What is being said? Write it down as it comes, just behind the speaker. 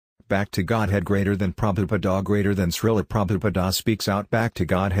back to Godhead greater than Prabhupada greater than Srila Prabhupada speaks out back to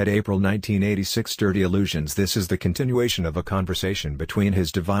Godhead April 1986 Dirty Illusions. This is the continuation of a conversation between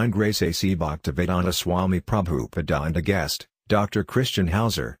His Divine Grace A.C. Bhaktivedanta Swami Prabhupada and a guest, Dr. Christian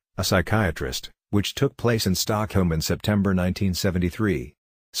Hauser, a psychiatrist, which took place in Stockholm in September 1973.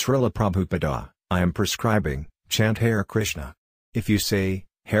 Srila Prabhupada, I am prescribing, chant Hare Krishna. If you say,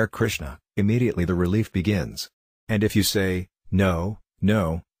 Hare Krishna, immediately the relief begins. And if you say, no,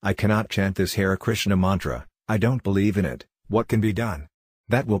 I cannot chant this Hare Krishna mantra, I don't believe in it, what can be done?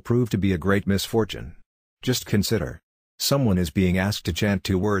 That will prove to be a great misfortune. Just consider. Someone is being asked to chant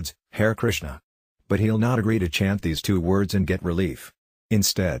 2 words, Hare Krishna. But he'll not agree to chant these 2 words and get relief.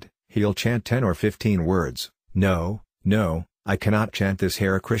 Instead, he'll chant 10 or 15 words, no, I cannot chant this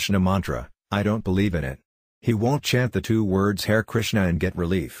Hare Krishna mantra, I don't believe in it. He won't chant the 2 words Hare Krishna and get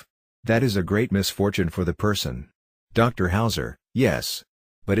relief. That is a great misfortune for the person. Dr. Hauser, yes.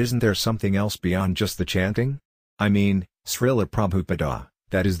 But isn't there something else beyond just the chanting? I mean, Srila Prabhupada,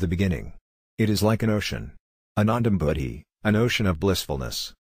 that is the beginning. It is like an ocean. Anandam Buddhi, an ocean of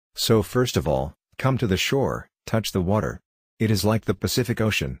blissfulness. So first of all, come to the shore, touch the water. It is like the Pacific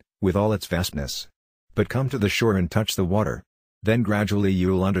Ocean, with all its vastness. But come to the shore and touch the water. Then gradually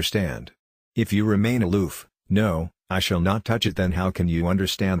you'll understand. If you remain aloof, no, I shall not touch it, then how can you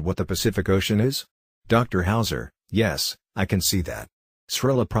understand what the Pacific Ocean is? Dr. Hauser, yes, I can see that.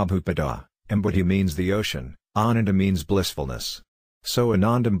 Srila Prabhupada, Ambudhi means the ocean, Ananda means blissfulness. So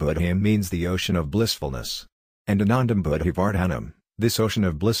Anandam Buddhi means the ocean of blissfulness. And Anandam Buddhi Vardhanam, this ocean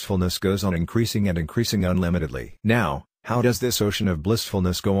of blissfulness goes on increasing and increasing unlimitedly. Now, how does this ocean of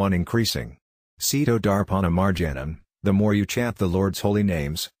blissfulness go on increasing? Sito Darpana Marjanam, the more you chant the Lord's holy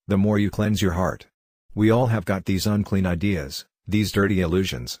names, the more you cleanse your heart. We all have got these unclean ideas, these dirty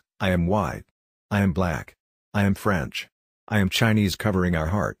illusions, I am white. I am black. I am French. I am Chinese covering our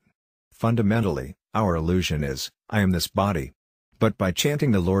heart. Fundamentally, our illusion is, I am this body. But by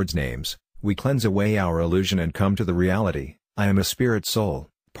chanting the Lord's names, we cleanse away our illusion and come to the reality, I am a spirit soul,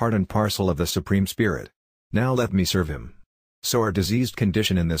 part and parcel of the Supreme Spirit. Now let me serve Him. So our diseased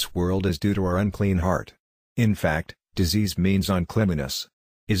condition in this world is due to our unclean heart. In fact, disease means uncleanliness.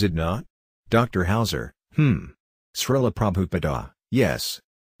 Is it not? Dr. Hauser, Srila Prabhupada, yes.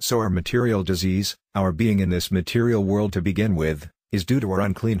 So our material disease, our being in this material world to begin with, is due to our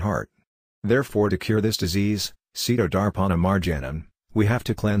unclean heart. Therefore to cure this disease, Sito Darpana Marjanam, we have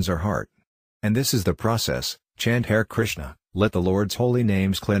to cleanse our heart. And this is the process, chant Hare Krishna, let the Lord's holy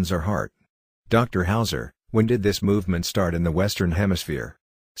names cleanse our heart. Dr. Hauser, when did this movement start in the Western Hemisphere?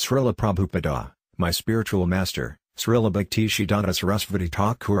 Srila Prabhupada, my spiritual master, Srila Bhaktisiddhanta Sarasvati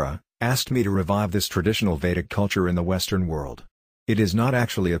Thakura, asked me to revive this traditional Vedic culture in the Western world. It is not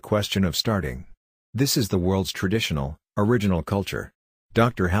actually a question of starting. This is the world's traditional, original culture.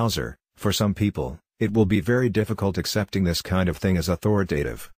 Dr. Hauser, for some people, it will be very difficult accepting this kind of thing as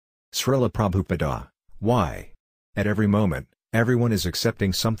authoritative. Srila Prabhupada, why? At every moment, everyone is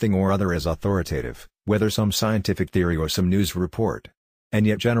accepting something or other as authoritative, whether some scientific theory or some news report. And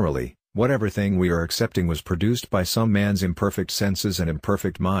yet generally, whatever thing we are accepting was produced by some man's imperfect senses and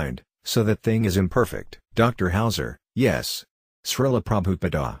imperfect mind, so that thing is imperfect. Dr. Hauser, yes. Srila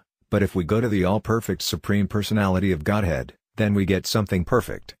Prabhupada, but if we go to the all-perfect Supreme Personality of Godhead, then we get something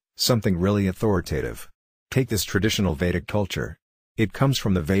perfect, something really authoritative. Take this traditional Vedic culture. It comes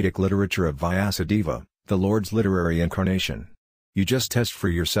from the Vedic literature of Vyasadeva, the Lord's literary incarnation. You just test for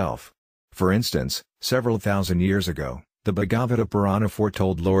yourself. For instance, several thousand years ago, the Bhagavata Purana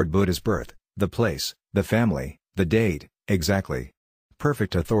foretold Lord Buddha's birth, the place, the family, the date, exactly.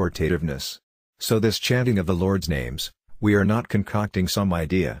 Perfect authoritativeness. So this chanting of the Lord's names, we are not concocting some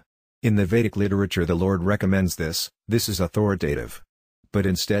idea. In the Vedic literature the Lord recommends this is authoritative. But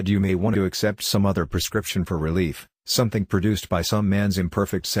instead you may want to accept some other prescription for relief, something produced by some man's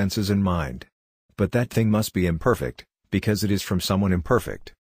imperfect senses and mind. But that thing must be imperfect, because it is from someone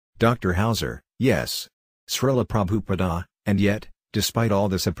imperfect. Dr. Hauser, yes. Srila Prabhupada, and yet, despite all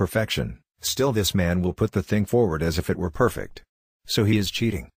this imperfection, still this man will put the thing forward as if it were perfect. So he is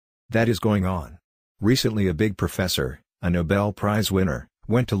cheating. That is going on. Recently a big professor, a Nobel Prize winner,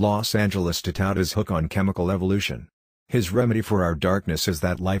 went to Los Angeles to tout his hook on chemical evolution. His remedy for our darkness is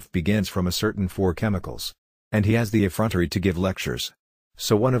that life begins from a certain 4 chemicals. And he has the effrontery to give lectures.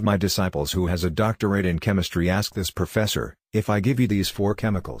 So one of my disciples who has a doctorate in chemistry asked this professor, if I give you these 4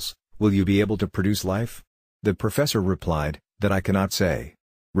 chemicals, will you be able to produce life? The professor replied, that I cannot say.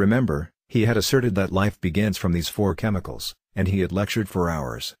 Remember, he had asserted that life begins from these 4 chemicals, and he had lectured for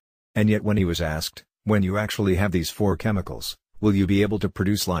hours. And yet when he was asked, when you actually have these 4 chemicals, will you be able to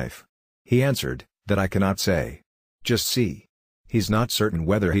produce life? He answered, that I cannot say. Just see. He's not certain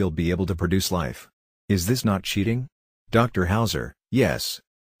whether he'll be able to produce life. Is this not cheating? Dr. Hauser: Yes.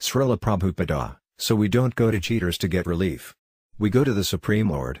 Srila Prabhupada: So we don't go to cheaters to get relief. We go to the Supreme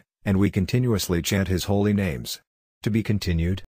Lord, and we continuously chant His holy names. To be continued.